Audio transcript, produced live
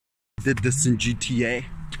Did this in GTA.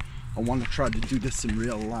 I want to try to do this in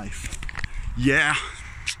real life. Yeah,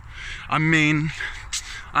 I mean,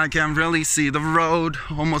 I can't really see the road.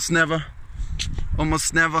 Almost never.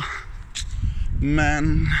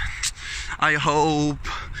 Man, I hope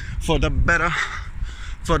for the better.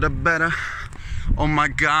 Oh my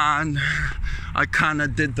God, I kinda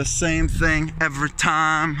did the same thing every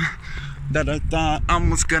time that I thought I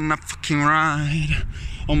was gonna fucking ride.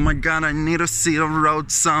 Oh my God, I need to see the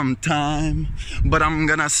road sometime, but I'm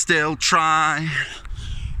gonna still try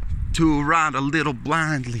to ride a little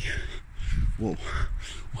blindly. Whoa,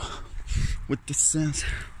 with the sense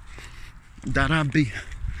that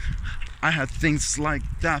I had things like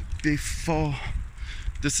that before.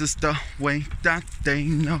 This is the way that they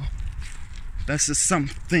know. This is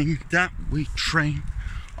something that we train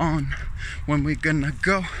on. When we're gonna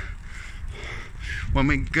go, when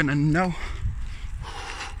we're gonna know.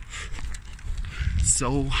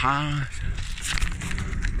 So hard.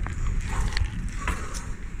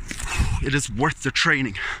 It is worth the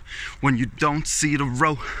training when you don't see the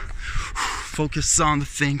road. Focus on the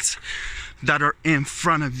things that are in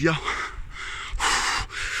front of you.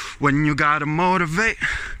 When you gotta motivate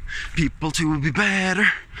people to be better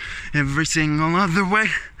every single other way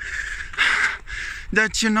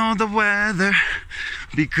that you know the weather.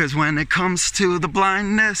 Because when it comes to the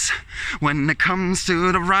blindness, when it comes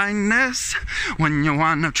to the rightness, when you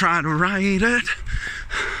wanna try to write it,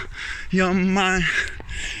 your mind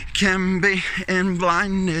can be in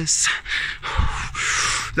blindness.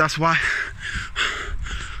 That's why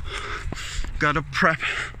gotta prep.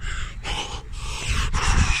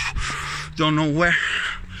 Don't know where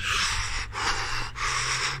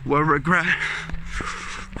regret.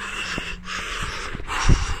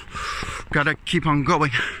 Gotta keep on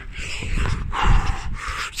going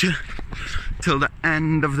till the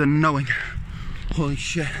end of the knowing. Holy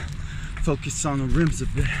shit, focus on the rims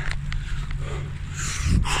of it.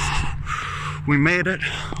 We made it.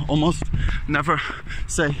 Almost never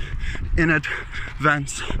say in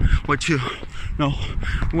advance what you know.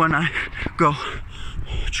 When I go,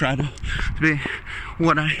 try to be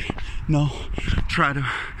what I know. Try to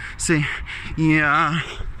see, yeah.